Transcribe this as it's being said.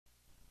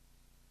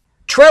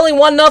Trailing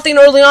 1-0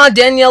 early on,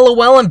 Danielle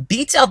Llewellyn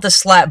beats out the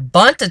slat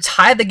bunt to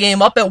tie the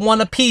game up at 1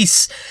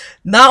 apiece.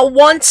 Not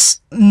once,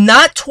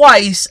 not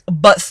twice,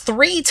 but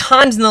 3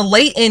 times in the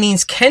late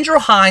innings, Kendra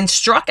Hines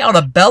struck out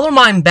a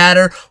Bellarmine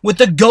batter with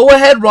the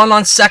go-ahead run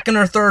on second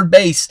or third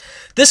base.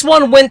 This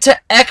one went to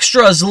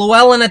extras.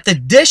 Llewellyn at the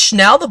dish.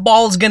 Now the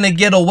ball is going to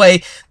get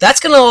away. That's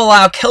going to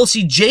allow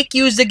Kelsey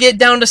Jake-Hughes to get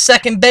down to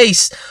second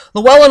base.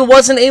 Llewellyn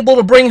wasn't able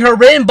to bring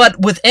her in, but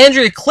with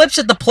Andrea Clips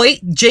at the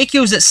plate,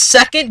 Jake-Hughes at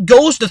second,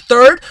 goes to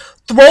third.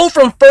 Throw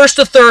from first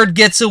to third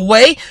gets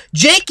away.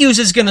 Jake-Hughes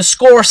is going to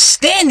score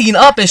standing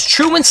up as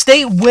Truman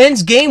State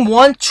wins Game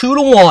 1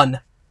 2-1.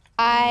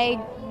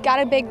 I got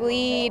a big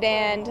lead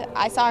and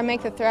I saw her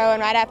make the throw,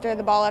 and right after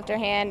the ball left her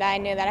hand, I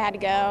knew that I had to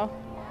go.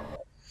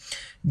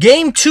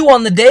 Game 2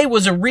 on the day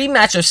was a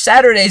rematch of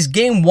Saturday's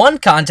Game 1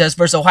 contest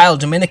versus Ohio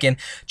Dominican.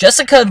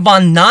 Jessica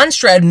Von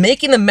Nonstrad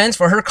making amends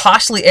for her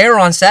costly error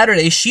on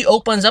Saturday. She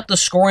opens up the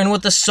scoring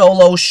with a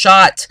solo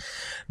shot.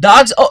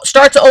 Dogs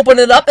start to open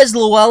it up as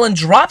Llewellyn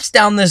drops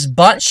down this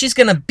bunt. She's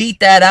going to beat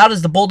that out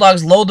as the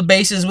Bulldogs load the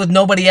bases with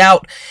nobody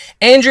out.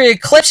 Andrea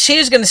Clips,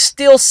 she's going to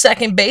steal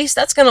second base.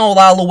 That's going to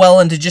allow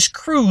Llewellyn to just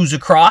cruise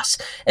across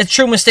as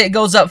Truman State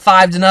goes up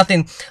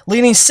 5-0.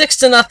 Leading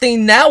 6-0,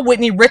 now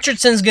Whitney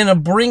Richardson's going to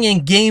bring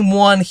in Game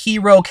 1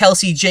 hero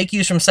Kelsey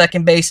Jake-Hughes from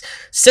second base.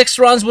 6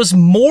 runs was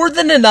more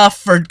than enough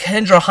for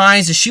Kendra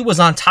Hines as she was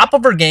on top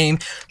of her game.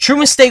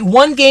 Truman State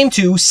won Game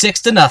 2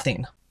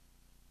 6-0.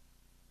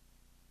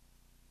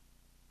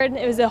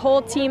 It was a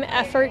whole team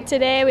effort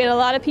today. We had a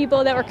lot of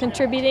people that were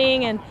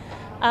contributing, and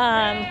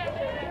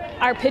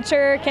our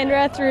pitcher,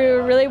 Kendra,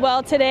 threw really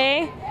well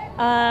today.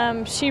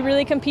 She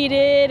really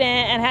competed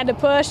and had to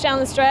push down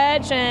the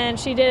stretch, and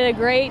she did a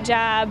great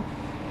job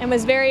and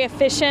was very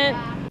efficient.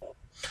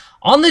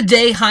 On the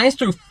day, Hines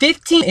threw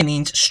 15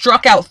 innings,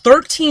 struck out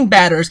 13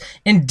 batters,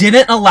 and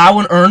didn't allow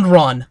an earned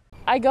run.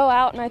 I go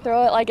out and I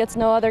throw it like it's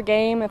no other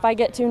game. If I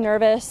get too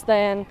nervous,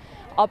 then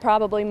I'll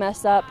probably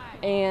mess up,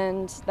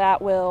 and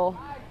that will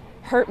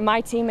hurt my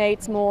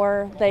teammates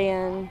more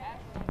than,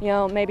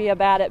 maybe a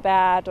bad at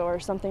bat or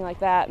something like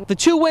that. The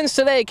 2 wins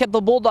today kept the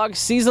Bulldogs'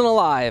 season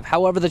alive.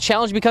 However, the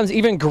challenge becomes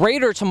even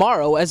greater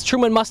tomorrow as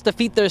Truman must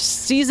defeat their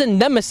season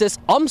nemesis,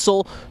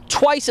 UMSL,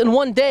 twice in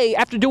one day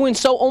after doing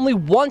so only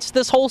once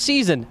this whole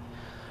season.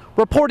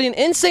 Reporting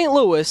in St.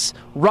 Louis,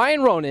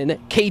 Ryan Ronan,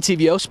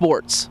 KTVO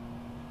Sports.